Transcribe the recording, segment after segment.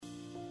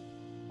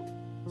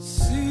Wake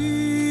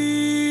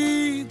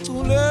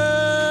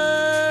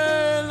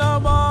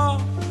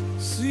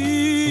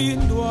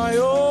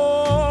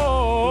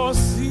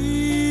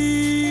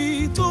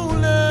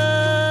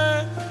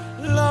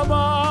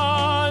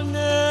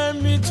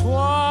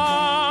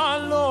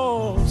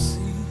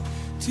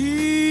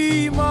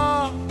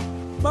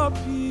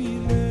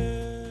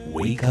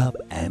up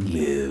and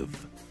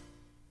live.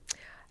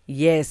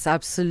 Yes,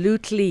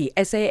 absolutely.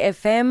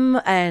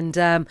 SAFM,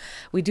 and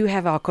we do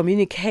have our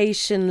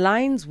communication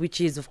lines, which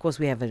is, of course,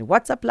 we have a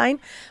WhatsApp line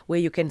where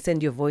you can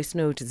send your voice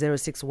note to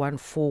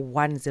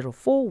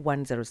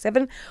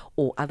 0614104107,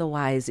 or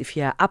otherwise, if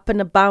you're up and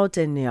about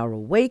and you're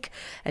awake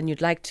and you'd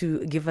like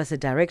to give us a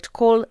direct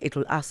call, it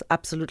will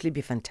absolutely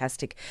be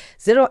fantastic.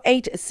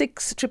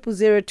 086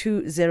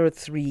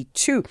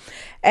 0002032.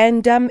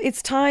 And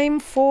it's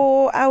time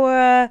for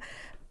our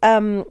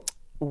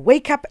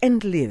Wake Up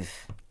and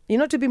Live. You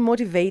know, to be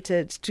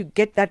motivated, to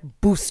get that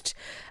boost,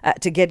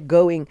 to get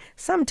going.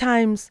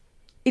 Sometimes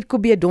it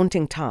could be a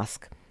daunting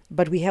task,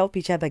 but we help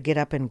each other get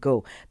up and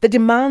go. The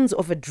demands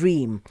of a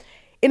dream.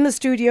 In the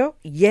studio,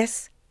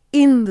 yes,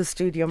 in the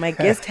studio, my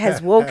guest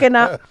has woken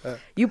up.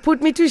 You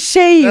put me to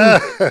shame.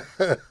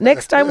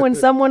 Next time when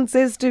someone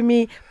says to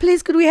me,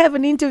 please, could we have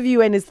an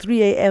interview, and it's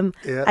 3 a.m.,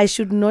 yeah, I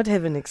should not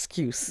have an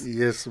excuse.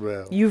 Yes,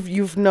 well.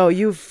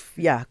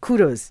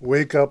 Kudos.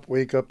 Wake up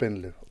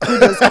and live.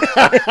 Kudos.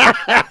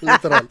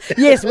 Literally.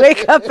 Yes,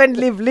 wake up and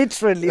live,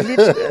 literally.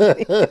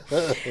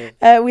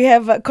 We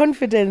have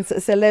Confidence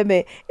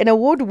Seleme, an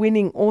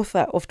award-winning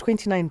author of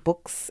 29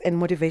 books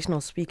and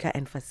motivational speaker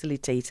and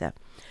facilitator.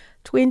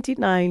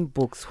 29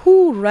 books.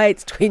 Who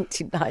writes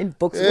 29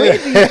 books?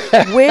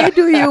 Where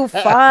do you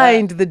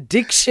find the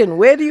diction?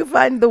 Where do you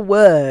find the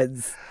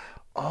words?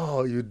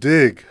 Oh, you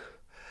dig.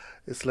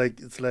 It's like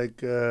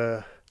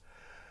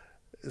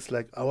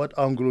what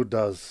Anglo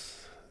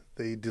does.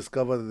 They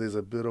discover that there's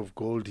a bit of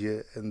gold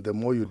here, and the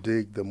more you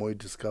dig, the more you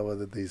discover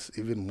that there's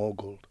even more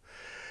gold.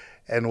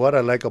 And what I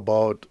like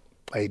about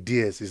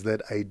ideas is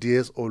that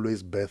ideas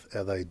always birth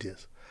other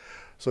ideas.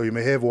 So you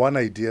may have one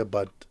idea,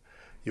 but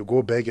you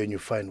go back and you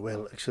find,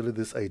 well, actually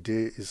this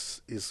idea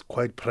is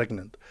quite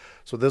pregnant.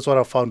 So that's what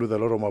I found with a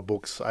lot of my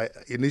books.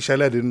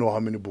 Initially I didn't know how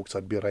many books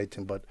I'd be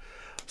writing, but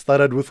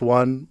started with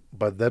one,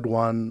 but that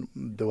one,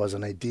 there was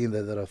an idea in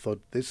there that I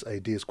thought, this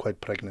idea is quite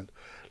pregnant.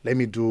 Let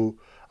me do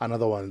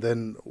another one.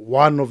 Then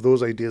one of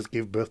those ideas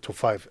gave birth to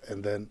 5,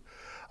 and then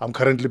I'm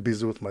currently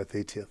busy with my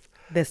 30th.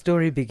 The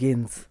story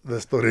begins.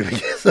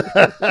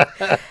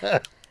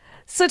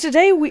 So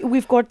today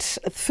we've got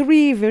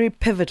 3 very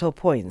pivotal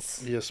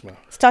points. Yes, ma'am.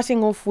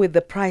 Starting off with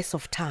the price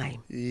of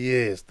time.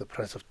 Yes, the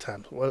price of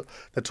time. Well,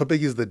 the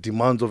topic is the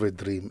demands of a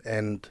dream,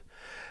 and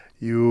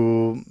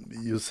you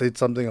said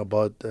something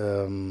about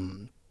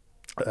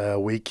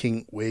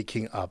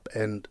waking up,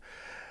 and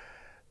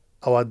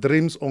our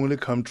dreams only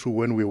come true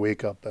when we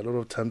wake up. A lot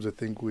of times we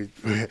think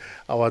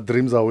our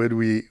dreams are when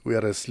we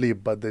are asleep,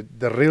 but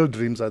the real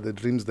dreams are the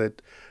dreams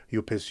that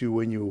you pursue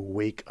when you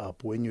wake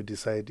up, when you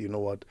decide, you know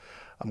what,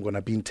 I'm going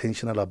to be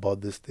intentional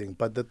about this thing.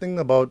 But the thing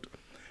about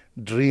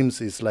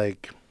dreams is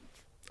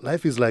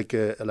life is like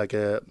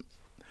a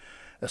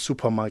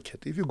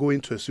supermarket. If you go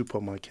into a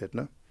supermarket,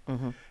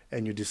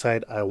 and you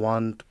decide, I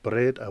want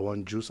bread, I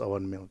want juice, I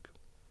want milk.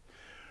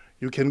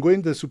 You can go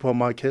in the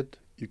supermarket,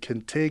 you can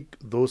take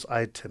those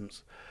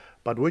items,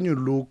 but when you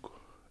look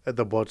at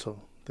the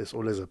bottle, there's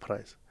always a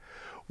price.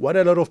 What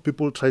a lot of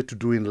people try to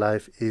do in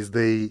life is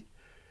they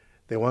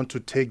want to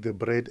take the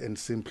bread and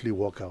simply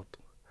walk out.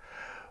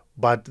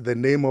 But the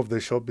name of the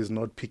shop is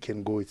not Pick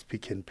and Go, it's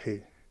Pick and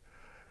Pay.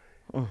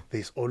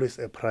 There's always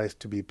a price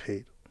to be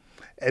paid.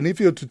 And if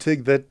you're to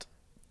take that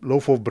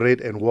loaf of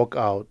bread and walk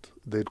out,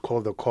 they'd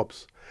call the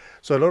cops.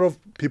 So a lot of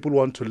people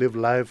want to live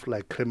life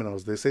like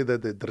criminals. They say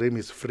that the dream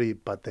is free,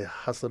 but the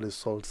hustle is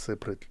sold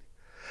separately.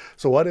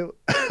 So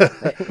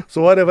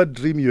whatever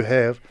dream you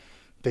have,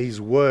 there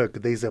is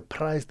work, there is a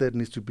price that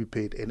needs to be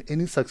paid. And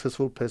any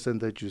successful person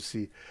that you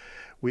see,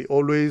 we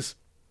always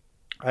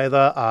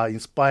either are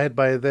inspired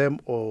by them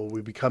or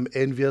we become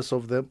envious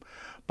of them.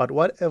 But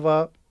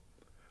whatever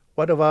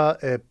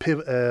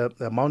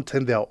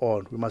mountain they are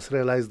on, we must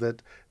realize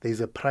that there is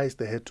a price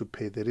they had to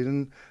pay. They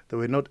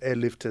were not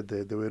airlifted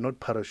there. They were not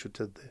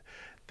parachuted there.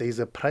 There is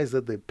a price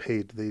that they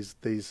paid. There's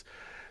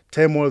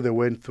turmoil they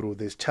went through.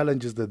 There's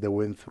challenges that they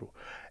went through.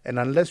 And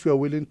unless we are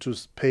willing to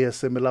pay a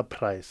similar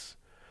price,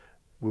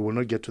 we will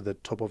not get to the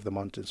top of the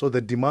mountain. So the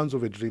demands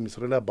of a dream is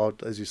really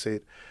about, as you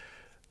said,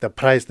 the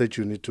price that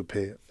you need to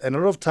pay. And a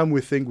lot of time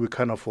we think we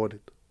can't afford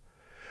it.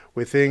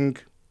 We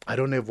think, I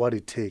don't have what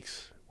it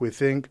takes. We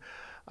think,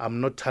 I'm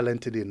not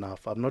talented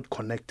enough. I'm not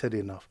connected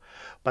enough.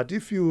 But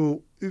if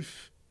you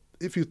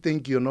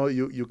think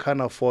you can't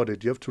afford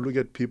it, you have to look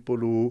at people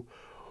who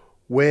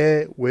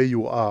where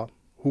you are,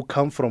 who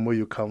come from where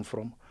you come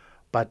from,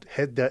 but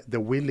had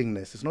the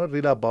willingness. It's not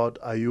really about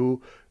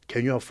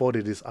can you afford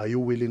it? It's are you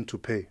willing to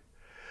pay?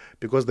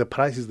 Because the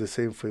price is the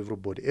same for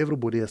everybody.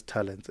 Everybody has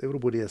talents.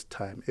 Everybody has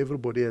time.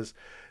 Everybody has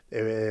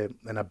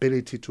an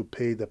ability to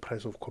pay the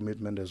price of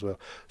commitment as well.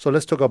 So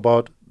let's talk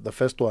about the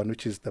first one,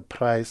 which is the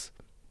price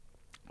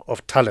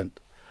of talent.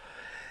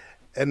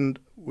 And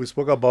we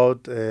spoke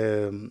about,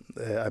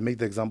 I make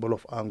the example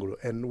of Anglo.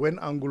 And when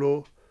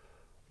Anglo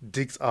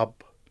digs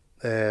up,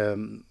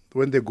 when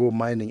they go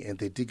mining and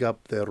they dig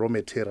up the raw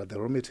material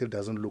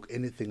doesn't look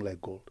anything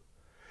like gold.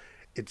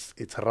 It's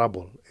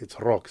rubble, it's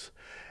rocks.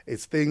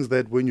 It's things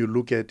that when you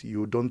look at,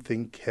 you don't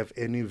think have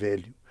any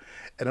value.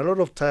 And a lot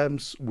of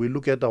times we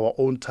look at our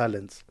own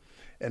talents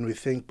and we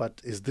think,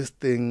 but is this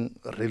thing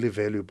really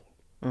valuable?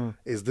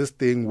 Is this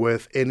thing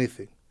worth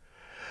anything?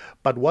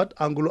 But what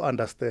Anglo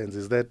understands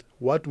is that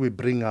what we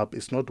bring up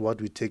is not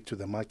what we take to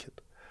the market.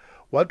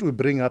 What we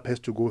bring up has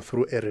to go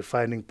through a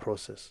refining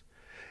process.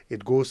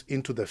 It goes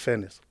into the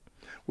furnace.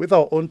 With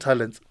our own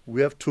talents,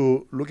 we have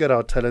to look at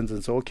our talents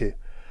and say, okay,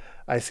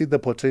 I see the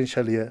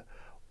potential here.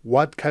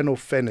 What kind of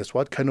furnace,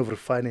 what kind of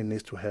refining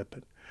needs to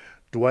happen?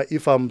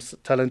 If I'm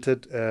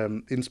talented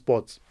in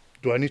sports,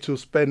 do I need to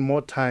spend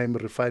more time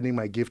refining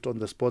my gift on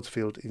the sports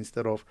field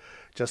instead of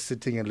just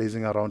sitting and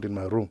lazing around in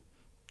my room?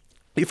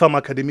 If I'm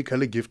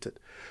academically gifted,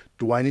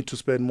 do I need to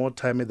spend more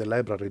time at the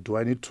library? Do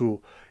I need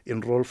to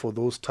enroll for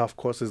those tough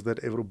courses that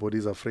everybody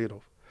is afraid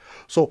of?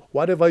 So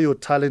whatever your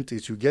talent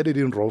is, you get it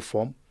in raw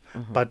form,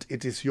 but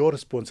it is your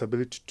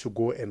responsibility to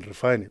go and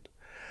refine it.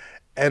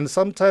 And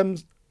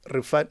sometimes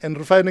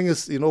refining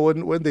is,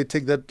 when they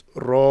take that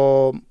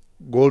raw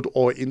gold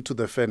ore into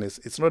the furnace,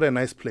 it's not a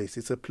nice place.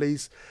 It's a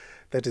place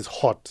that is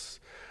hot,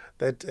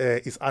 that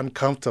is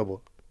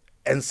uncomfortable.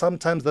 And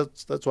sometimes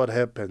that's what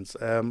happens.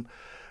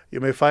 You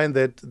may find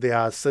that there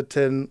are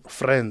certain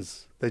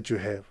friends that you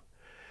have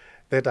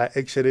that are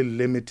actually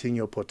limiting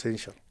your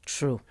potential.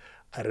 True.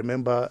 I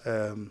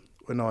remember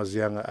when I was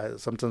young, I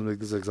sometimes make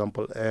this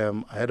example.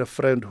 I had a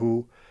friend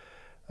who,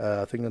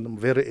 I think in the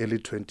very early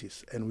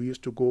 20s, and we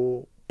used to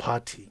go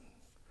partying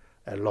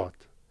a lot.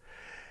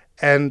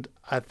 And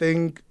I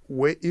think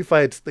if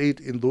I had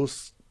stayed in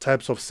those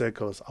types of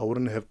circles, I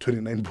wouldn't have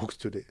 29 books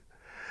today.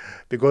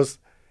 Because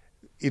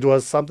it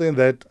was something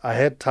that I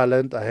had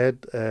talent, I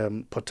had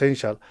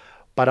potential,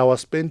 but I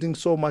was spending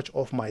so much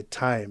of my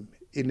time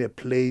in a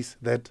place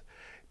that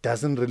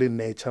doesn't really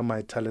nurture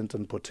my talent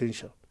and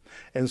potential.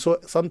 And so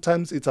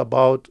sometimes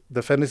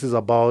the furnace is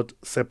about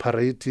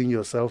separating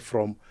yourself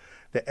from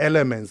the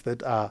elements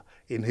that are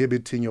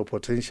inhibiting your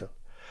potential.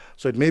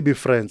 So it may be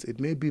friends, it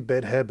may be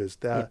bad habits.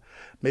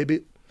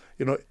 Maybe,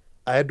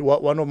 I had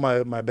one of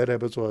my bad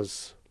habits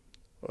was,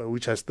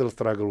 which I still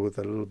struggle with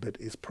a little bit,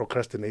 is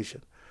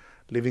procrastination.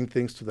 Leaving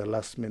things to the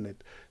last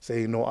minute,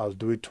 saying, no, I'll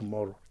do it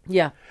tomorrow.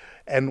 Yeah.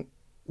 And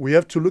we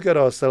have to look at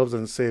ourselves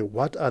and say,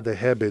 what are the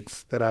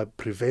habits that are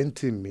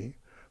preventing me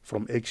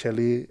from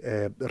actually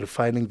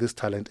refining this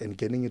talent and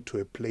getting it to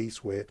a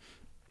place where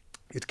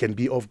it can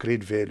be of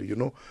great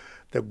value?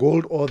 The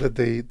gold ore that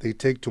they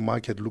take to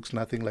market looks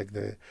nothing like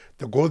the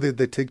gold that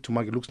they take to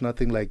market looks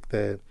nothing like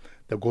the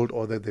gold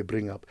ore that they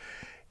bring up.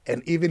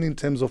 And even in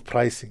terms of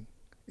pricing,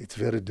 it's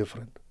very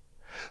different.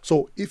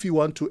 So if you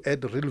want to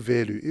add real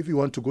value, if you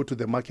want to go to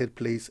the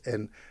marketplace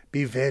and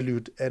be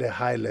valued at a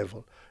high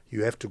level,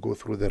 you have to go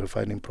through the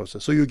refining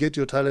process. So you get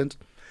your talent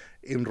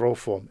in raw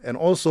form. And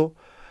also,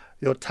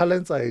 your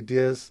talents,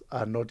 ideas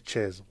are not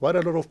chairs. What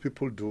a lot of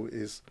people do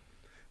is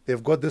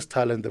they've got this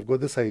talent, they've got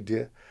this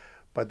idea,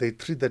 but they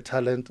treat the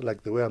talent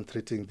like the way I'm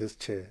treating this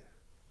chair.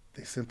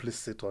 They simply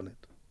sit on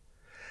it.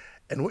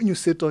 And when you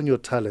sit on your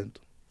talent,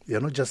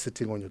 you're not just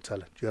sitting on your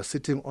talent. You are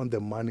sitting on the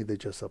money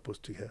that you're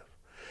supposed to have.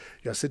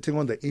 You are sitting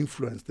on the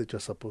influence that you're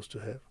supposed to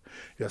have.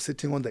 You are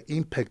sitting on the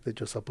impact that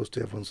you're supposed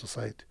to have on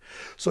society.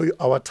 So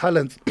our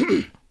talents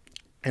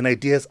and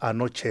ideas are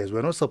not chairs.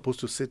 We're not supposed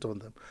to sit on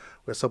them.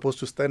 We're supposed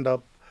to stand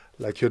up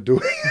like you're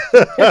doing.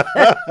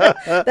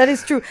 That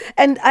is true.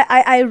 And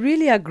I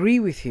really agree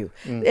with you.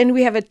 And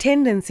we have a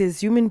tendency as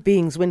human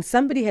beings, when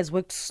somebody has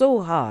worked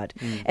so hard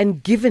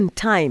and given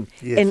time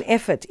and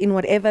effort in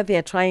whatever they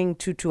are trying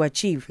to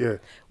achieve,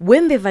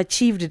 when they've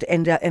achieved it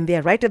and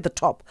they're right at the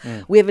top,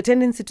 we have a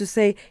tendency to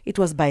say it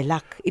was by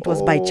luck, it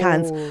was by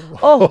chance.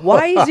 Oh,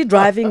 why is he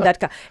driving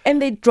that car?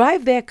 And they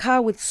drive their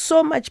car with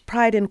so much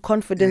pride and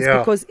confidence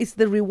because it's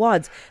the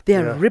rewards. They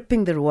are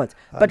ripping the rewards.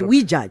 But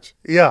we judge.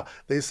 Yeah,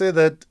 they say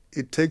that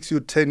it takes you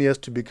 10 years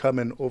to become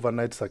an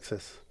overnight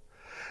success.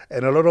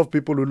 And a lot of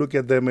people who look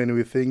at them and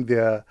we think they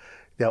are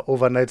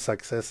overnight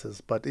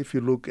successes. But if you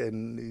look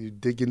and you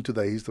dig into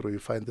the history, you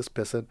find this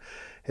person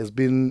has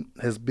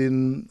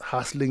been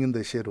hustling in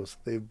the shadows.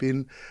 They've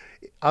been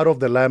out of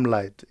the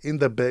limelight, in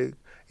the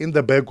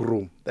back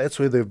room. That's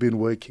where they've been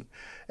working.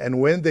 And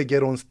when they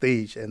get on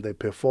stage and they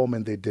perform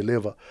and they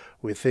deliver,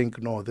 we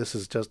think, no, this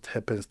is just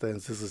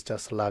happenstance, this is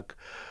just luck.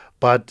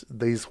 But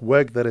there's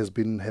work that has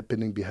been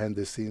happening behind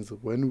the scenes.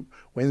 When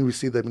we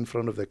see them in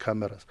front of the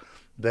cameras,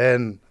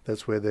 then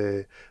that's where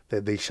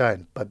they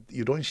shine. But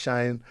you don't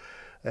shine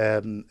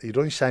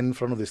in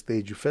front of the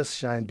stage. You first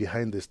shine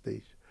behind the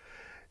stage.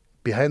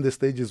 Behind the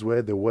stage is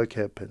where the work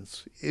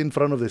happens. In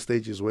front of the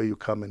stage is where you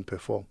come and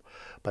perform.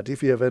 But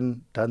if you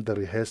haven't done the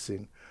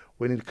rehearsing,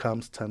 when it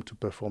comes time to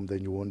perform, then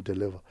you won't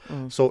deliver.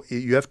 So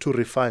you have to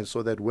refine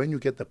so that when you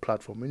get the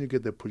platform, when you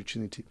get the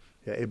opportunity,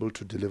 you're able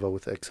to deliver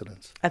with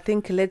excellence. I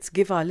think let's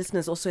give our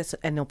listeners also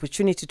an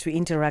opportunity to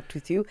interact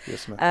with you.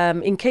 Yes,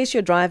 ma'am. In case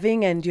you're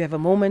driving and you have a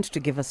moment to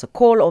give us a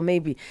call or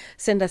maybe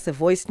send us a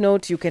voice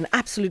note, you can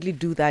absolutely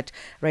do that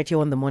right here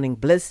on The Morning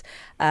Bliss.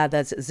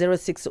 That's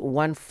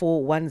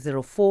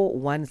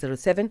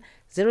 0614104107.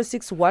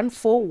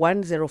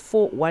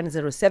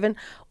 0614104107,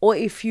 or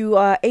if you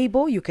are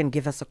able, you can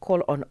give us a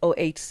call on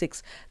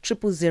 086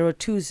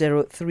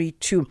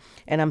 0002032.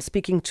 And I'm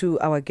speaking to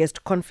our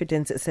guest,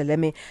 Confidence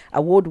Seleme,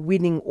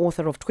 award-winning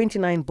author of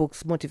 29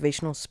 books,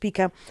 motivational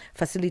speaker,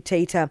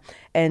 facilitator,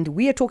 and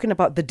we are talking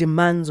about the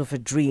demands of a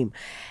dream.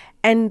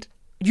 And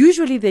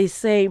usually they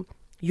say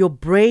your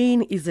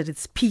brain is at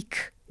its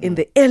peak in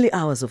the early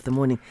hours of the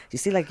morning. You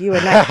see, like you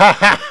and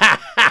I,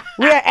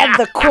 we are at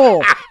the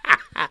core.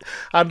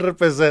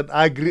 100%.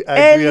 I agree.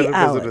 Early 100%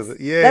 hours. with it.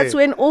 Yeah. That's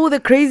when all the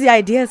crazy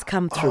ideas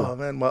come through. Oh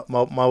man,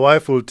 my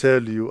wife will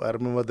tell you. I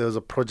remember there was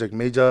a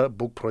major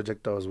book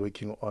project I was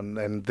working on,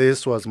 and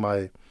this was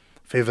my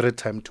favorite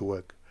time to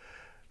work.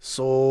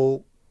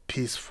 So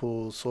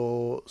peaceful,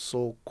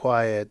 so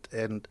quiet,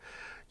 and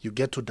you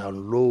get to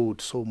download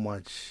so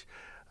much.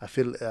 I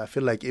feel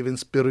like even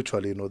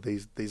spiritually,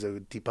 there's a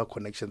deeper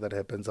connection that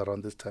happens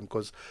around this time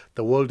because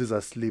the world is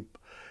asleep.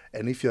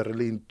 And if you're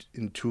really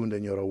in tune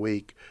and you're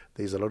awake,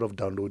 there's a lot of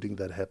downloading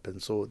that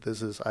happens. So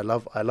I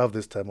love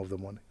this time of the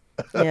morning.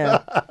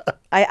 Yeah,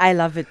 I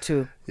love it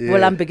too. Yeah.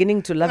 Well, I'm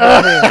beginning to love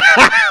it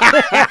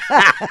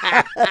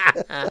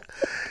more.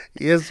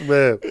 Yes,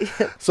 ma'am.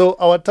 So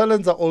our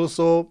talents are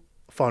also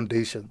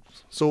foundations.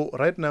 So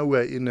right now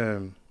we're in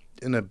a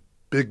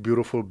big,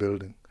 beautiful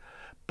building,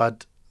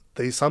 but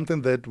there is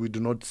something that we do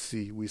not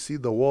see. We see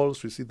the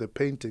walls, we see the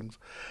paintings,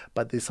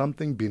 but there's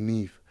something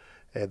beneath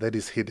that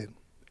is hidden.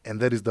 And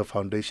that is the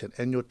foundation.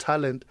 And your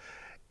talent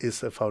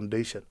is a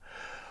foundation.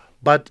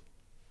 But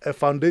a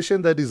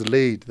foundation that is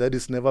laid, that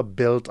is never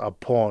built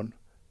upon,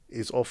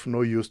 is of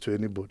no use to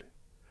anybody.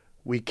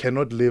 We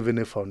cannot live in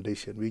a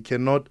foundation. We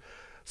cannot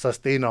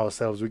sustain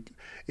ourselves.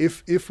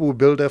 If we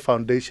build a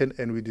foundation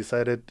and we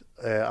decided,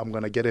 I'm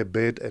going to get a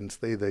bed and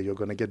stay there, you're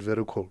going to get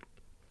very cold.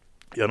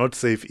 You're not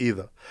safe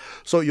either.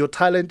 So your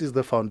talent is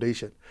the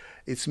foundation.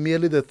 It's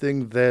merely the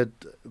thing that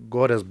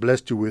God has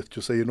blessed you with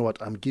to say, you know what,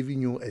 I'm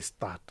giving you a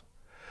start.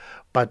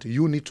 But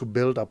you need to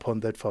build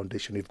upon that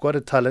foundation. You've got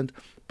a talent,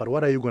 but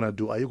what are you going to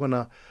do? Are you going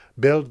to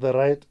build the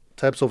right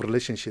types of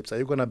relationships? Are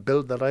you going to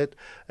build the right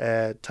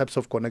types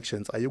of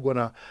connections? Are you going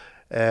to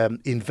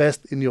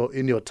invest in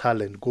your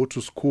talent? Go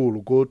to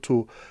school, go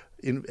to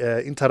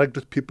interact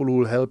with people who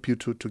will help you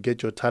to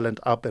get your talent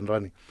up and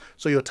running.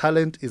 So your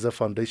talent is a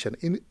foundation.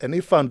 And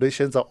if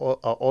foundations are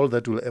all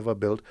that we'll ever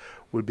build,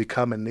 we'll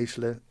become a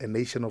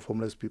nation of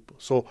homeless people.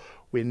 So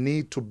we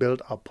need to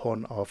build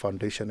upon our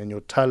foundation, and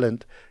your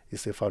talent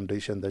is a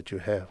foundation that you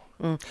have.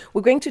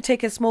 We're going to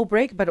take a small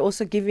break, but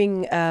also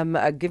giving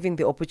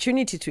the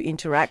opportunity to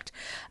interact.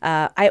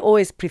 I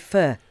always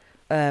prefer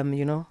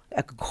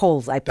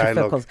calls. I prefer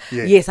Dialogue, calls.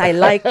 yeah. Yes, I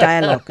like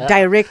dialogue,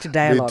 direct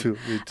dialogue. Me too.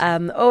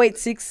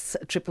 086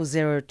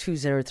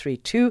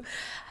 0002032.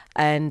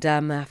 And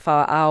for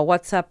our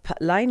WhatsApp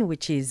line,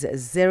 which is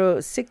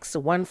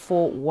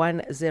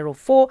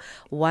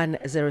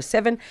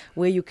 0614104107,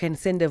 where you can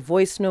send a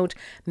voice note.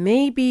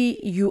 Maybe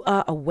you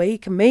are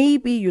awake,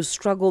 maybe you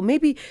struggle,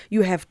 maybe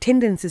you have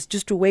tendencies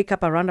just to wake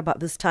up around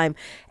about this time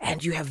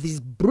and you have these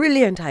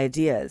brilliant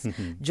ideas.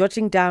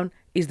 Jotting down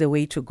is the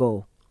way to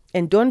go.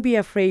 And don't be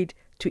afraid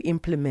to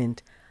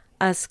implement.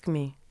 Ask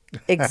me.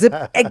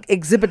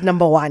 Exhibit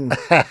number one.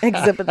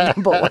 Exhibit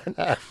number one.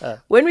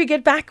 When we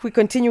get back, we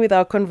continue with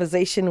our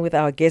conversation with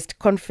our guest,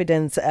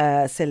 Confidence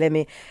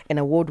Seleme, an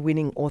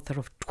award-winning author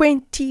of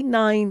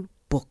 29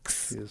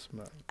 books. Yes,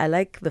 ma'am. I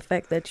like the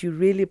fact that you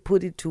really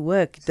put it to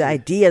work. The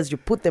ideas, you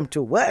put them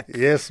to work.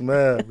 Yes,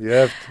 ma'am. You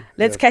have to.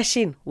 Let's cash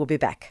in. We'll be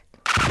back.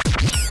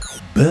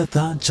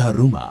 Bertha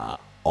Charuma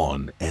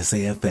on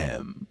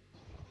SAFM.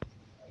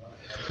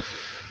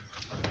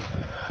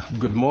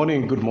 Good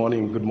morning,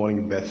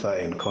 Betha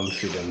and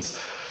Confidence.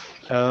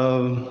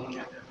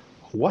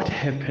 What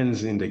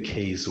happens in the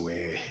case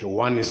where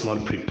one is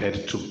not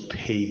prepared to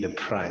pay the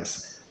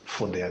price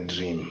for their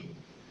dream?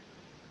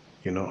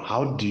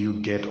 How do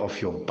you get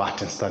off your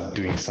butt and start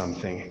doing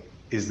something?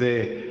 Is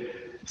there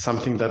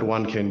something that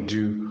one can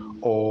do,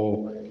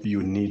 or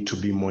you need to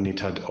be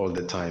monitored all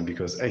the time?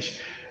 Because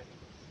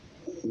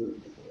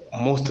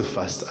most of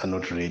us are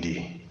not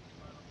ready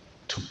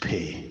to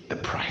pay the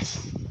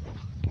price.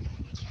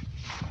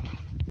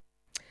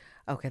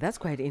 Okay, that's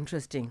quite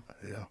interesting.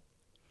 Yeah.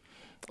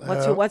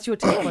 What's your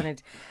take on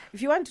it?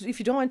 If you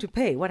don't want to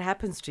pay, what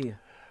happens to you?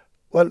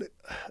 Well,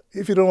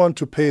 if you don't want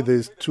to pay,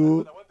 there's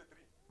two.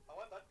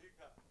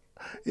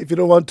 If you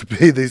don't want to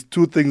pay, there's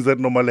two things that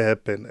normally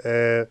happen.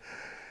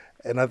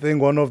 And I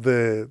think one of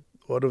the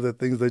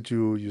things that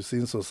you see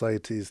in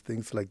society is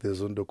things like the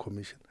Zondo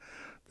Commission.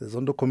 The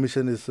Zondo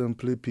Commission is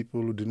simply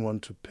people who didn't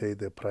want to pay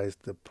the price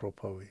the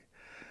proper way.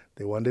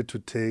 They wanted to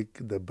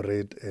take the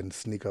bread and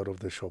sneak out of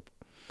the shop.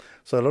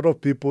 So a lot of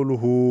people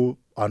who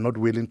are not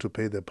willing to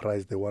pay the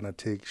price, they want to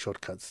take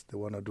shortcuts. They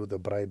want to do the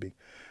bribing.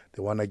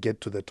 They want to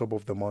get to the top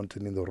of the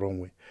mountain in the wrong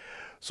way.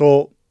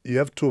 So you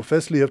have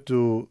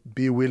to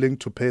be willing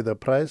to pay the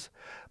price,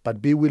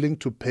 but be willing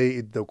to pay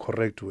it the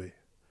correct way.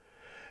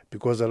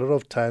 Because a lot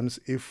of times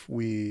if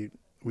we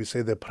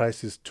say the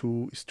price is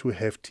too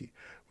hefty,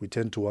 we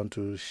tend to want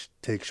to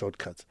take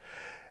shortcuts.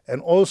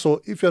 And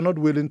also, if you're not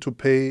willing to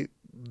pay,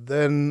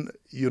 then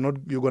you're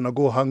going to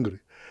go hungry.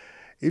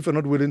 If you're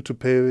not willing to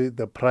pay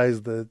the price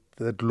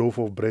that loaf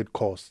of bread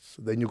costs,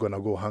 then you're going to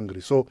go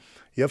hungry. So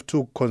you have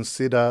to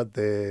consider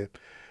the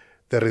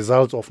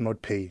results of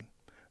not paying.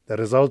 The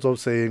results of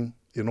saying,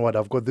 you know what,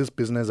 I've got this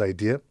business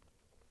idea.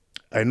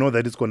 I know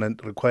that it's going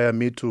to require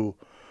me to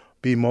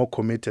be more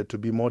committed, to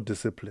be more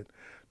disciplined,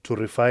 to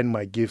refine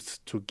my gifts,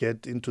 to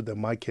get into the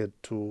market,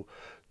 to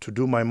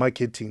do my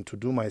marketing, to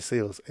do my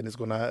sales, and it's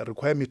going to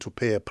require me to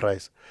pay a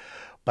price.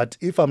 But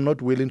if I'm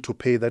not willing to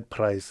pay that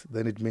price,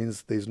 then it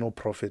means there's no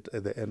profit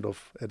at the end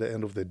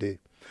of the day.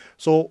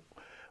 So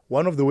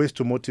one of the ways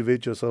to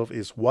motivate yourself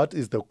is, what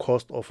is the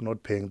cost of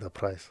not paying the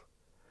price?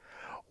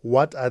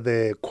 What are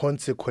the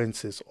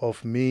consequences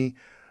of me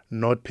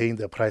not paying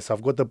the price?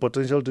 I've got the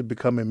potential to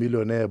become a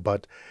millionaire,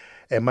 but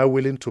am I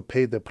willing to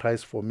pay the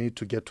price for me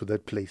to get to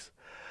that place?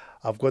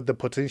 I've got the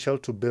potential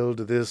to build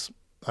this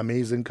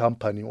amazing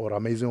company or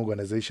amazing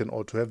organization,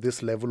 or to have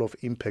this level of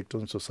impact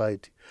on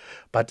society,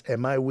 but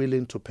am I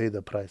willing to pay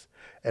the price?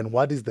 And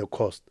what is the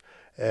cost?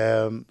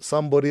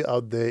 Somebody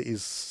out there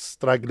is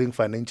struggling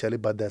financially,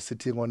 but they're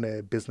sitting on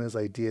a business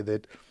idea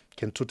that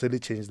can totally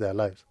change their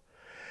lives.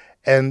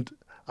 And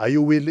are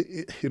you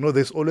willing?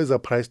 There's always a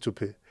price to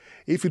pay.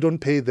 If you don't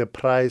pay the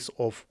price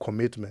of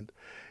commitment,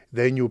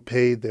 then you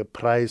pay the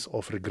price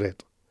of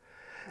regret.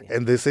 Yeah.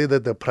 And they say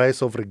that the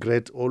price of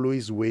regret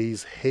always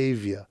weighs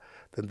heavier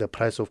than the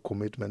price of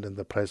commitment and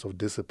the price of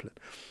discipline.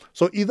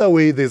 So either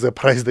way, there's a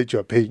price that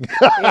you're paying.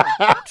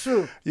 Yeah,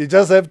 true. You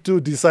just have to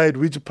decide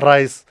which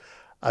price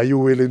are you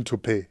willing to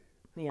pay.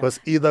 Because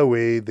either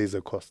way, there's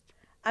a cost.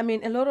 I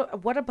mean,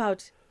 what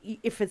about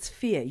if it's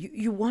fear?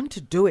 You want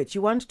to do it.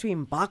 You want to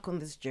embark on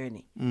this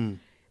journey.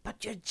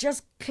 But you're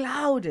just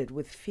clouded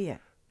with fear.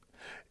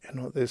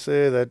 They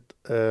say that,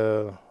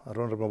 I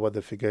don't remember what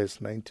the figure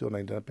is, 90 or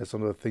 99%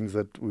 of the things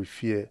that we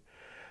fear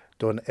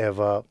don't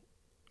ever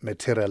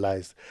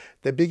materialize.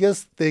 The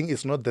biggest thing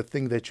is not the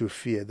thing that you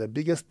fear. The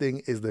biggest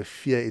thing is the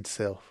fear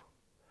itself.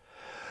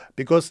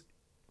 Because,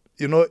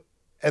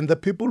 and the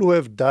people who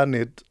have done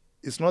it,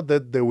 it's not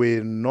that they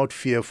were not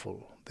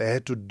fearful. They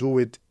had to do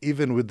it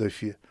even with the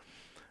fear.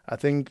 I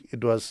think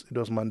it was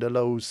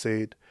Mandela who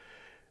said,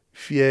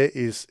 fear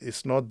is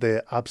not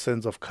the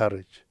absence of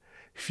courage.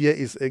 Fear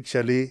is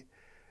actually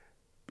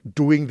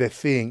doing the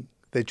thing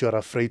that you're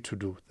afraid to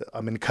do.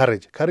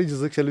 Courage. Courage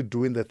is actually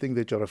doing the thing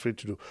that you're afraid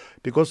to do.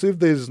 Because if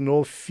there is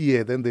no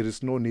fear, then there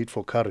is no need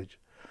for courage.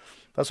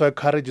 That's why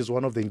courage is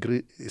one of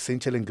the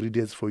essential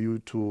ingredients for you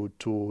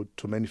to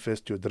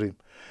manifest your dream.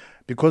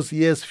 Because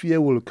yes,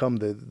 fear will come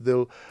there.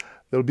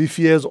 There'll be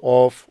fears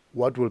of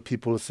what will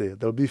people say.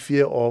 There'll be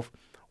fear of,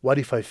 what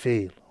if I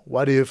fail?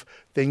 What if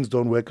things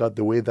don't work out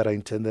the way that I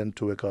intend them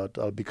to work out?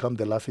 I'll become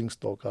the laughing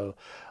stock.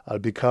 I'll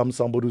become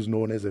somebody who's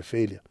known as a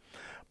failure.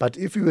 But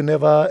if you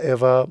never,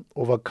 ever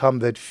overcome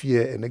that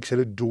fear and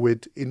actually do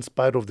it in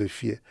spite of the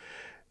fear,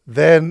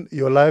 then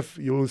your life,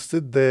 you will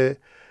sit there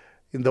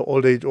in the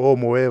old age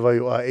home, wherever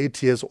you are,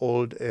 8 years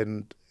old,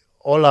 and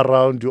all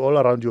around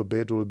your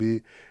bed will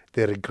be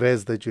the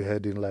regrets that you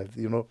had in life,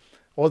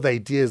 all the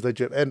ideas that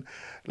you have. And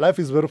life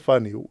is very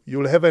funny.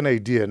 You'll have an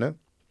idea, no?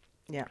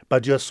 Yeah.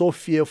 But you're so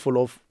fearful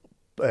of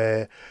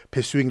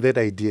pursuing that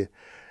idea.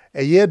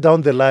 A year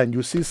down the line,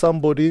 you see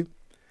somebody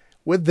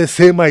with the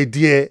same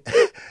idea,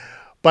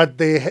 but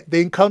they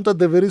encountered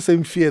the very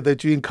same fear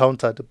that you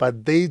encountered,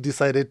 but they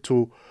decided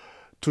to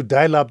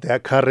dial up their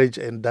courage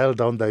and dial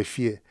down their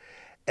fear.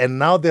 And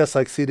now they're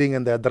succeeding,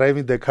 and they're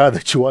driving the car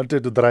that you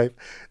wanted to drive.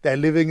 They're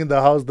living in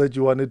the house that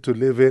you wanted to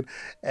live in,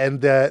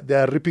 and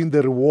they're reaping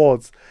the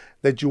rewards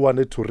that you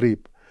wanted to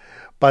reap.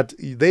 But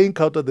they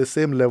encountered the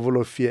same level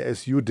of fear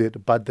as you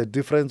did, but the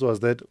difference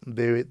was that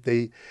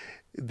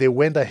they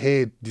went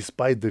ahead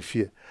despite the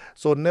fear.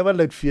 So never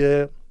let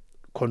fear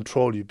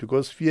control you,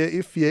 because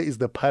if fear is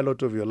the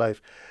pilot of your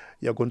life,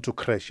 you're going to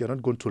crash. You're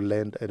not going to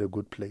land at a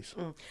good place.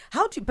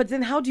 How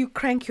do you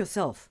crank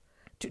yourself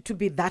to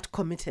be that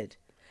committed?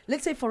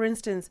 Let's say, for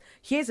instance,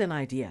 here's an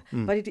idea,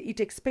 but it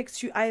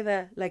expects you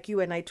either, like you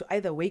and I, to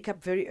either wake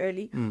up very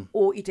early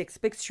or it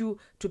expects you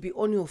to be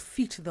on your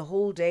feet the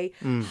whole day.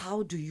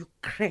 How do you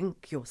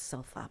crank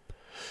yourself up?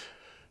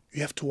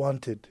 You have to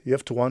want it. You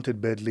have to want it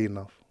badly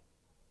enough.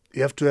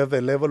 You have to have a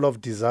level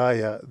of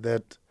desire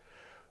that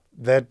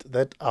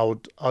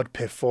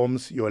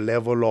outperforms your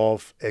level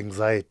of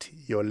anxiety,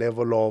 your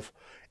level of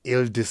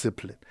ill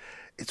discipline.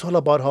 It's all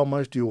about how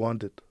much do you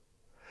want it.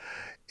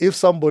 If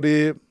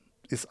somebody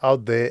is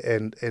out there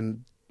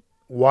and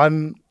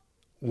one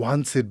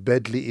wants it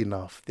badly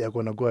enough, they're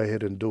going to go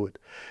ahead and do it.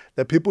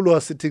 The people who are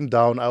sitting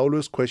down, I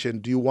always question,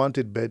 do you want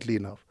it badly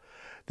enough?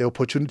 The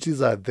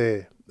opportunities are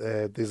there.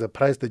 There's a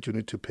price that you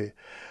need to pay.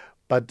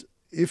 But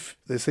if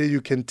they say you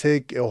can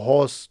take a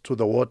horse to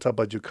the water,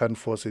 but you can't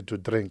force it to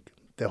drink,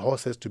 the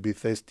horse has to be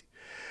thirsty.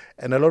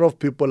 And a lot of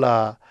people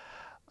are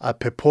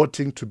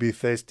purporting to be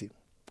thirsty.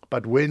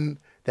 But when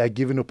they are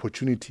given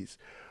opportunities,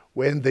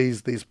 when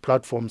there's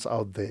platforms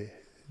out there,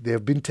 they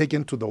have been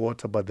taken to the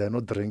water, but they're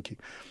not drinking.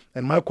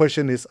 And my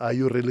question is, are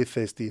you really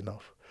thirsty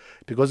enough?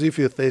 Because if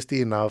you're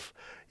thirsty enough,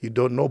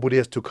 nobody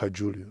has to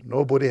cajole you.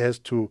 Nobody has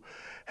to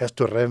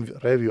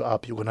rev you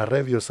up. You're going to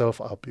rev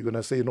yourself up. You're going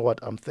to say, you know what,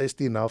 I'm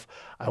thirsty enough.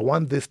 I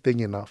want this thing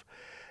enough.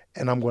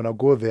 And I'm going to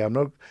go there.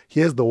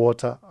 Here's the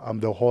water, I'm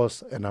the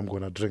horse, and I'm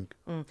going to drink.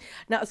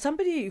 Now,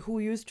 somebody who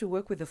used to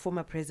work with the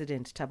former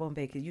president, Thabo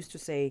Mbeki, used to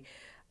say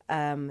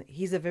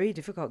he's a very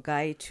difficult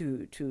guy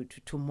to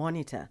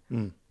monitor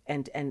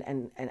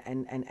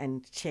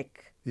and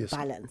check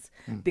balance.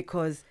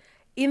 Because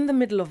in the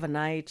middle of a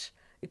night,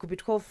 it could be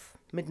 12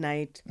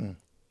 midnight,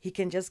 he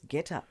can just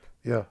get up.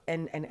 Yeah.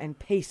 And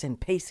pace and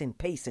pace and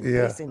pace and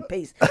Yeah. pace and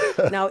pace.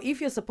 Now,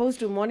 if you're supposed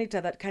to monitor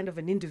that kind of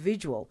an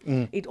individual,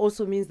 it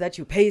also means that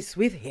you pace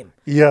with him.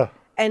 Yeah.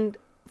 And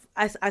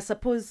I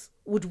suppose,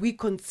 would we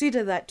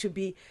consider that to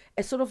be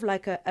a sort of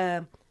like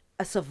a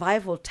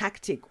survival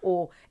tactic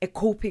or a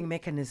coping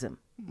mechanism?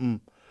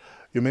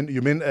 You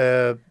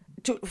mean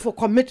for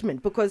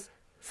commitment? Because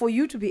for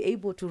you to be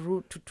able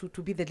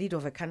to be the leader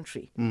of a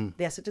country,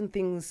 there are certain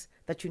things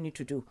that you need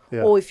to do.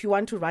 Yeah. Or if you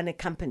want to run a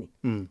company,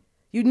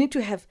 you need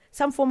to have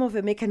some form of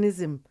a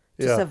mechanism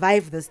to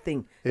survive this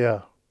thing.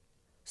 Yeah.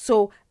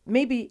 So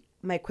maybe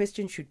my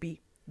question should be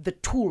the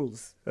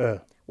tools.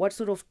 What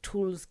sort of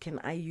tools can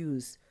I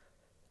use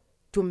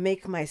to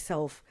make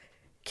myself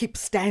keep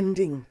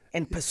standing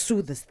and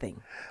pursue this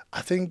thing?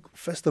 I think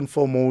first and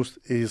foremost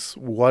is,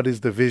 what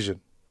is the vision?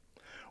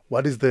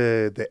 What is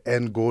the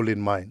end goal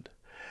in mind?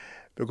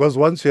 Because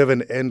once you have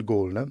an end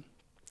goal,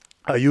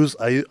 I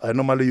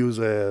normally use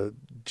a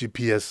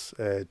GPS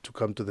to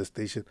come to the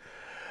station.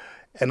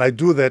 And I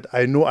do that.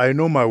 I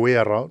know my way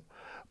around,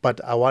 but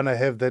I want to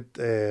have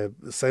that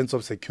sense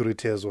of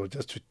security as well,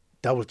 just to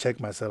double check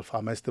myself.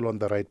 Am I still on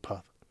the right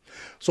path?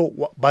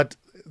 So, but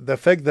the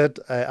fact that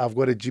I've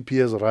got a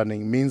GPS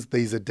running means there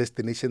is a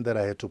destination that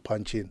I had to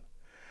punch in.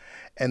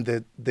 And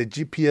the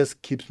GPS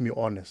keeps me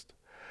honest.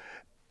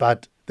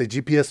 But the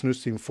GPS needs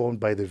to be informed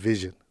by the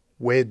vision.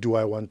 Where do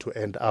I want to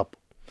end up?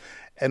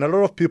 And a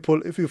lot of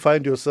people, if you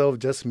find yourself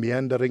just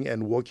meandering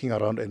and walking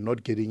around and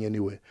not getting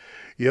anywhere,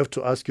 you have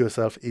to ask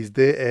yourself, is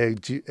there a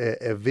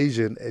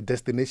vision, a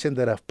destination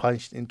that I've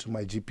punched into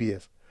my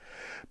GPS?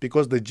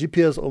 Because the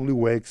GPS only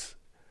works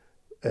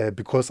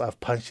because I've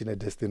punched in a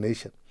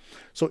destination.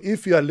 So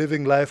if you are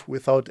living life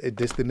without a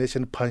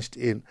destination punched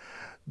in,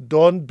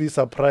 don't be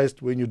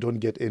surprised when you don't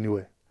get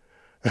anywhere.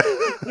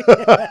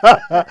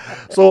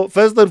 So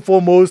first and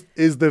foremost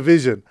is the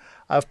vision.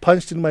 I've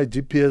punched in my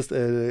GPS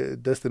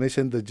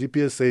destination. The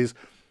GPS says,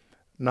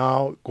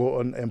 now go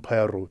on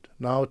Empire Road.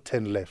 Now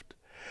turn left.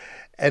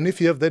 And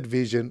if you have that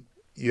vision,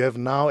 you have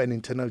now an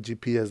internal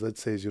GPS that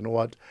says, you know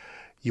what,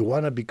 you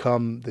want to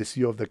become the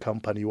CEO of the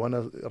company. You want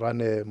to run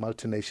a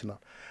multinational.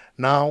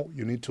 Now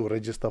you need to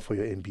register for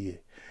your MBA.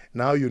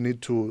 Now you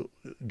need to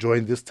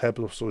join this type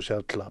of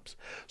social clubs.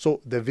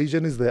 So the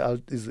vision is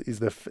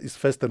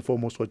first and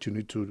foremost what you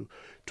need to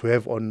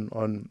have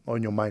on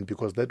your mind,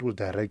 because that will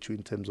direct you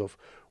in terms of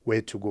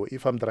where to go.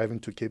 If I'm driving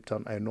to Cape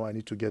Town, I know I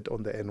need to get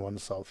on the N1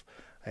 South.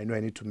 I know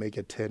I need to make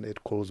a turn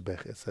at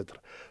Colesberg, etc.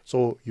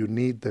 So you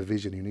need the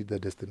vision, you need the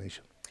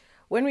destination.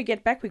 When we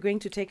get back, we're going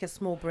to take a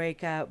small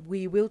break.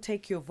 We will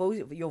take your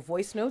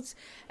voice notes.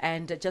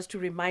 And just to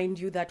remind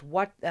you that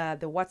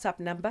the WhatsApp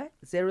number,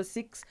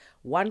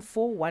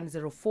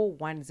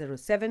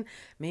 0614104107.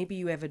 Maybe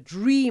you have a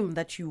dream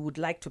that you would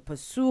like to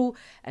pursue,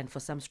 and for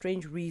some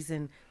strange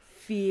reason,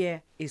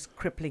 fear is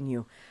crippling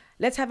you.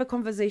 Let's have a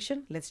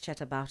conversation. Let's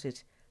chat about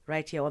it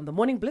right here on The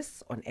Morning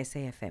Bliss on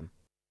SAFM.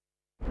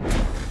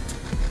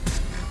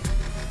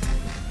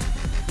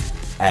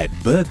 At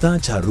Bertha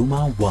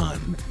Charuma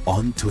 1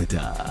 on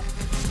Twitter.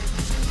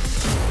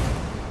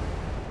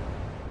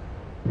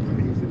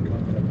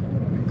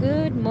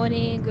 Good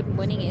morning,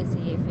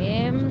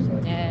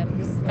 SAFM.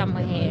 This is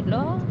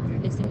Kamohelo,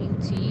 listening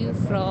to you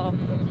from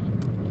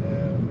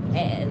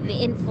the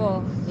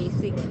info,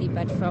 basically,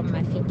 but from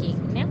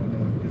Mafikeng.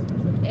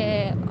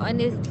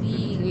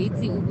 Honestly,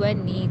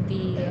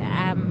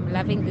 I'm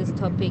loving this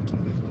topic.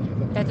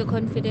 That the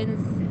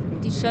confidence,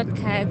 the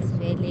shortcuts,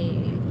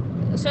 really.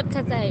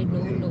 Shortcuts I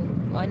don't know,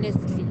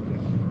 honestly,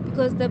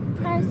 because the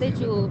price that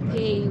you will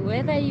pay,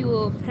 whether you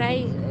will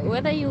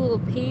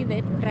pay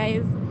that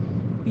price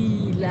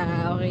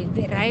or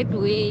the right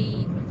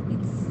way,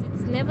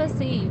 it's never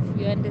safe.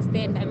 You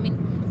understand? I mean,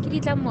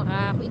 it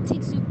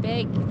takes you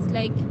back. It's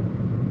like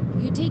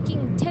you're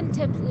taking 10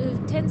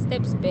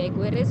 steps back,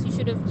 whereas you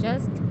should have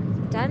just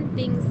done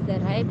things the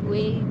right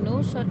way,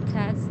 no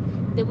shortcuts.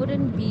 There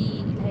wouldn't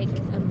be like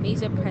a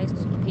major price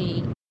to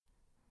pay.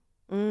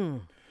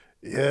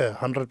 Yeah,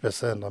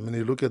 100%. I mean,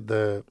 you look at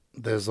the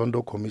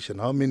Zondo Commission,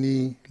 how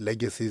many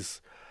legacies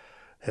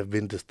have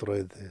been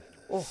destroyed there?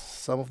 Oh.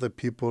 Some of the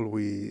people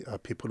we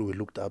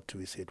looked up to.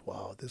 We said,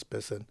 wow, this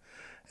person.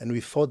 And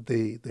we thought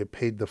they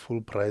paid the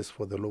full price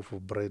for the loaf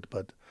of bread,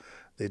 but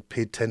They'd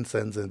pay 10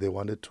 cents and they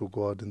wanted to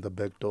go out in the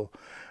back door.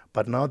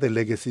 But now the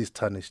legacy is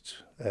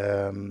tarnished.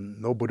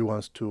 Nobody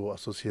wants to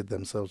associate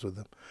themselves with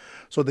them.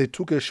 So they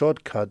took a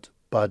shortcut,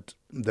 but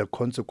the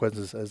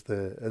consequences, as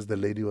the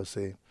lady was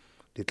saying,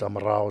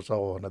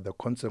 the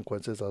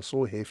consequences are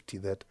so hefty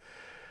that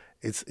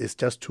it's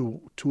just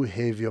too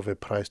heavy of a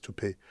price to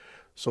pay.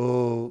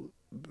 So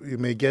you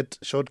may get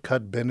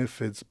shortcut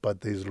benefits,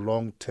 but there's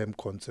long-term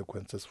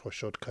consequences for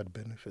shortcut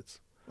benefits.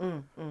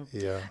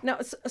 Yeah. Now,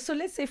 so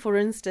let's say, for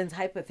instance,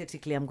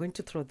 hypothetically, I'm going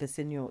to throw this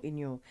in your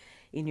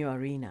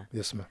arena.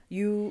 Yes, ma'am.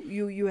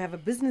 You have a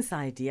business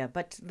idea,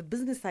 but the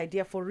business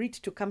idea, for it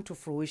to come to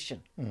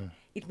fruition,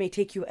 it may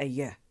take you a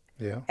year.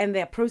 Yeah. And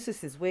there are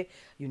processes where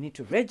you need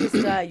to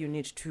register, you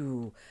need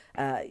to,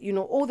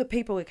 all the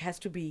paperwork has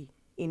to be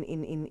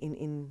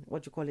in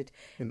what you call it?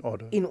 In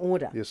order. In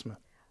order. Yes, ma'am.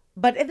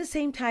 But at the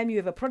same time, you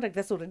have a product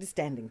that's already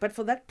standing. But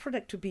for that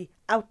product to be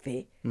out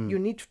there, you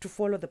need to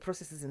follow the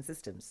processes and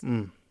systems.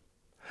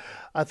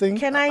 I think.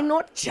 Can I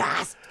not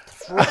just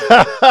throw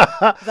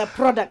the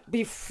product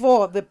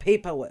before the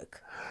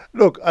paperwork?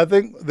 Look, I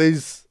think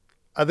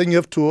you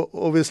have to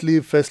obviously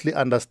firstly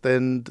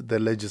understand the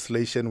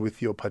legislation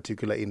with your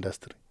particular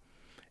industry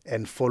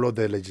and follow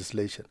the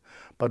legislation.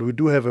 But we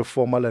do have a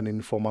formal and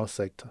informal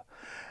sector.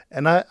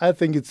 And I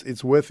think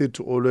it's worth it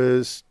to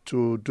always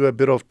to do a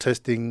bit of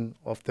testing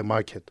of the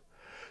market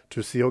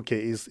to see, okay,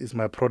 is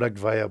my product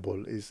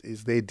viable?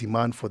 Is there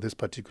demand for this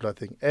particular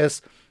thing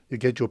as you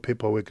get your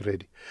paperwork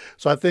ready?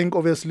 So I think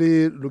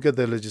obviously look at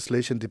the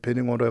legislation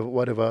depending on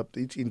whatever,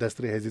 each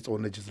industry has its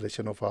own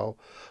legislation of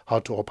how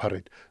to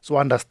operate. So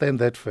understand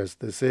that first.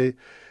 They say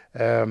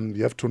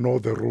you have to know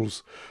the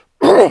rules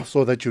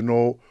so that you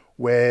know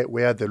where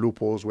are the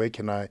loopholes, where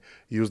can I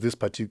use this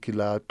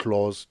particular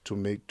clause to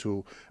make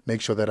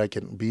sure that I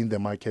can be in the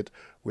market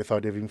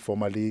without having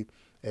formally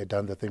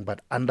done the thing,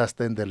 but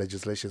understand the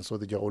legislation so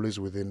that you're always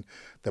within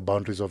the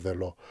boundaries of the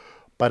law.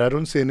 But I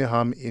don't see any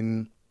harm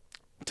in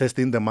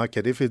testing the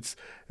market. If it's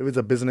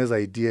a business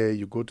idea,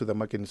 you go to the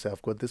market and say,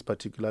 I've got this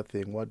particular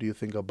thing. What do you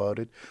think about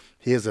it?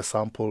 Here's a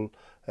sample.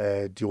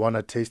 Do you want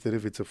to taste it?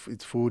 If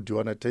it's food, do you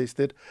want to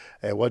taste it?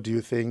 What do you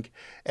think?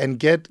 And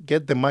get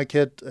the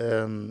market,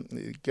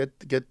 get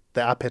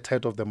the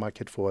appetite of the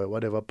market for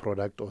whatever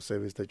product or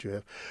service that you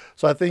have.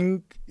 So I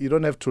think you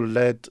don't have to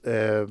let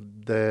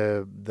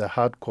the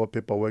hardcore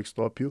paperwork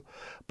stop you,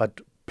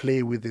 but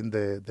play within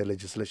the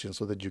legislation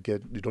so that you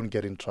don't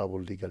get in trouble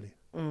legally.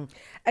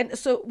 And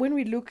so when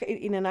we look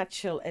in a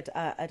nutshell at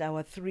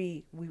our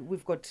three,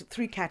 we've got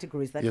three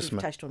categories that we've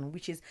touched on,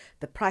 which is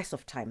the price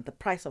of time, the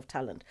price of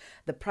talent,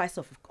 the price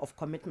of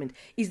commitment.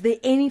 Is there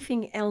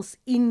anything else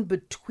in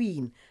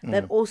between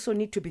that also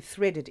need to be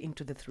threaded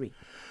into the three?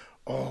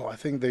 Oh, I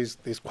think there's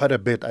quite a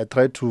bit. I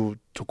try to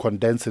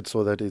condense it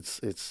so that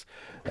it's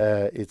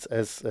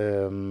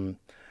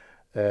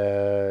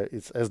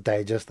as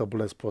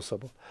digestible as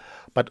possible.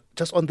 But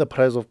just on the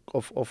price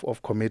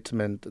of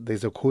commitment,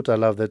 there's a quote I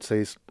love that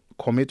says,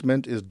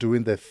 commitment is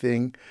doing the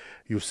thing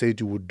you said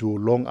you would do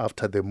long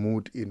after the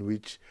mood in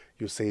which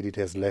you said it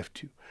has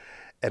left you.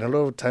 And a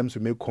lot of times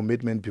we make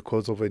commitment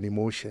because of an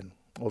emotion,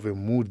 of a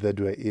mood that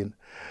we're in.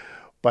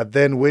 But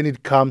then when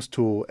it comes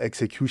to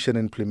execution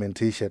and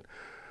implementation,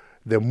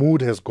 the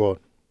mood has gone.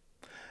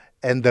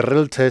 And the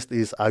real test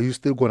is, are you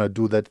still going to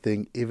do that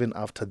thing even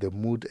after the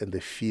mood and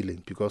the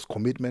feeling? Because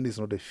commitment is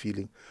not a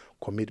feeling.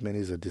 Commitment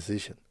is a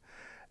decision.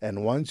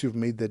 And once you've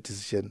made that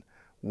decision,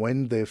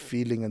 when the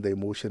feeling and the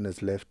emotion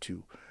has left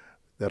you,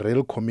 the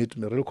real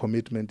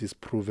commitment is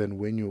proven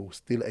when you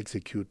still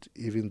execute,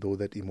 even though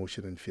that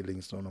emotion and feeling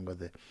is no longer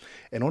there.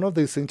 And one of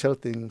the essential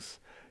things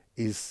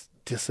is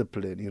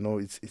discipline. You know,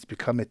 it's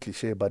become a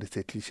cliche, but it's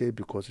a cliche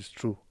because it's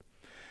true.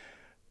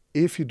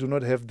 If you do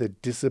not have the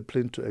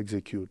discipline to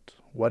execute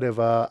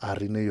whatever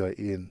arena you are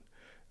in,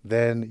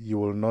 then you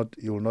will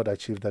not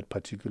achieve that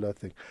particular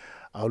thing.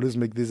 I always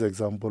make this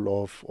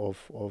example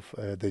of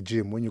the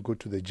gym. When you go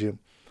to the gym,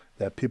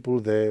 there are people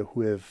there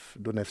who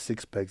don't have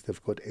 6 packs,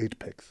 they've got 8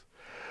 packs.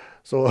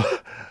 So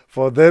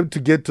for them to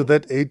get to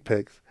that 8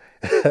 packs,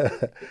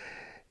 there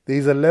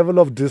is a level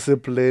of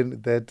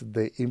discipline that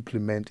they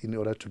implement in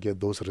order to get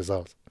those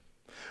results.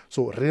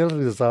 So real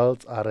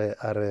results are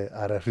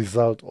a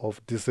result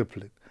of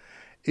discipline.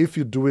 If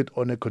you do it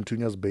on a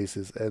continuous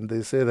basis, and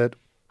they say that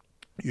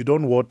you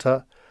don't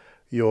water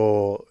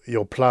your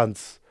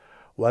plants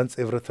once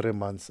every 3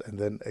 months and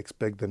then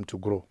expect them to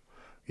grow.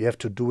 You have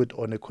to do it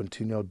on a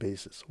continual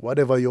basis.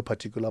 Whatever your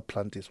particular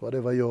plant is,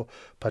 whatever your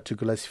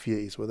particular sphere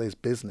is, whether it's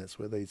business,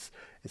 whether it's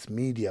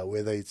media,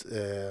 whether it's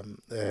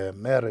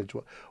marriage,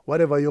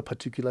 whatever your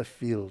particular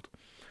field,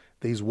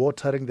 there is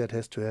watering that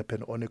has to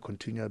happen on a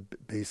continual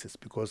basis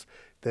because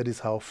that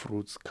is how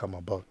fruits come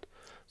about.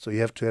 So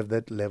you have to have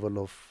that level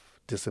of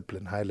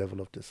discipline, high level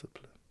of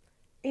discipline.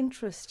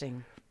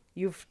 Interesting.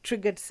 You've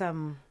triggered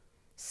some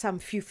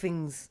few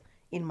things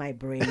in my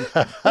brain.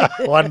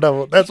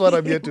 Wonderful. That's what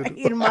I'm here to do.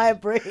 In my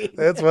brain.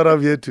 That's what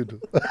I'm here to do.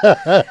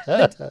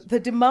 The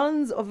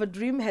demands of a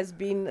dream has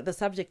been the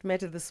subject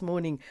matter this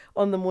morning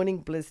on the Morning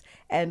Bliss,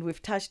 and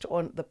we've touched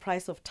on the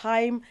price of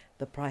time,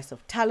 the price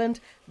of talent,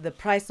 the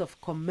price of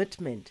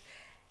commitment.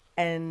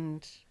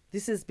 And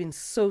this has been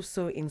so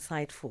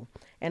insightful.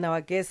 And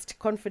our guest,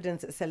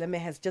 Confidence Seleme,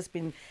 has just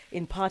been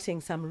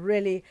imparting some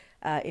really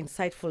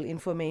insightful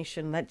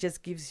information that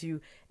just gives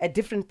you a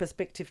different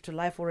perspective to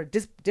life, or a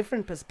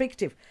different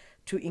perspective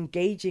to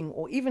engaging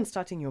or even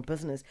starting your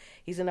business.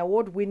 He's an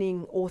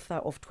award-winning author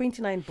of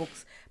 29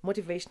 books,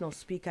 motivational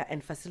speaker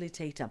and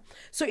facilitator.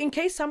 So in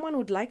case someone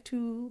would like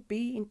to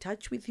be in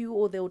touch with you,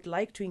 or they would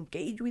like to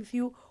engage with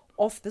you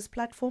off this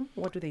platform,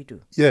 what do they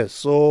do? Yes,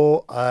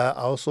 so I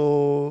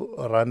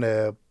also run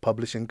a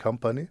publishing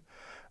company.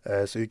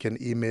 So you can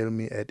email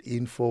me at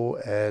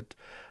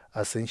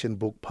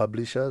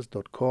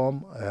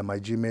info@ascensionbookpublishers.com. My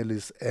Gmail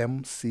is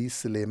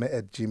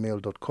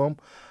mcseleme@gmail.com.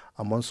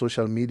 I'm on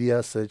social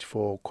media. Search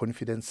for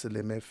Confidence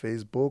Seleme,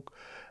 Facebook,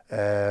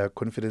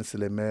 Confidence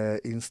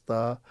Seleme,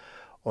 Insta.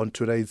 On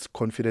Twitter, it's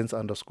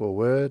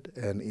confidence_word,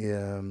 and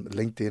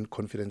LinkedIn,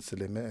 Confidence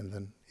Seleme. And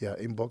then,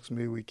 inbox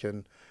me. We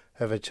can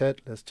have a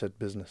chat. Let's chat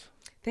business.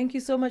 Thank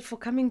you so much for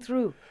coming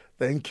through.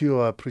 Thank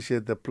you. I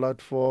appreciate the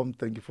platform.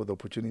 Thank you for the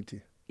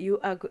opportunity.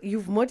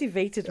 You've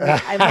motivated me.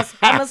 I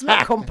must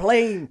not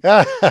complain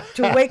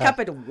to wake up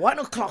at 1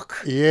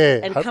 o'clock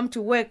and come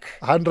to work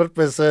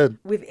 100%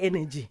 with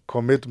energy.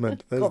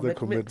 commitment. That's Commitment. the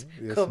commitment.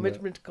 Yes,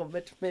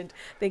 Commitment.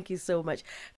 Thank you so much.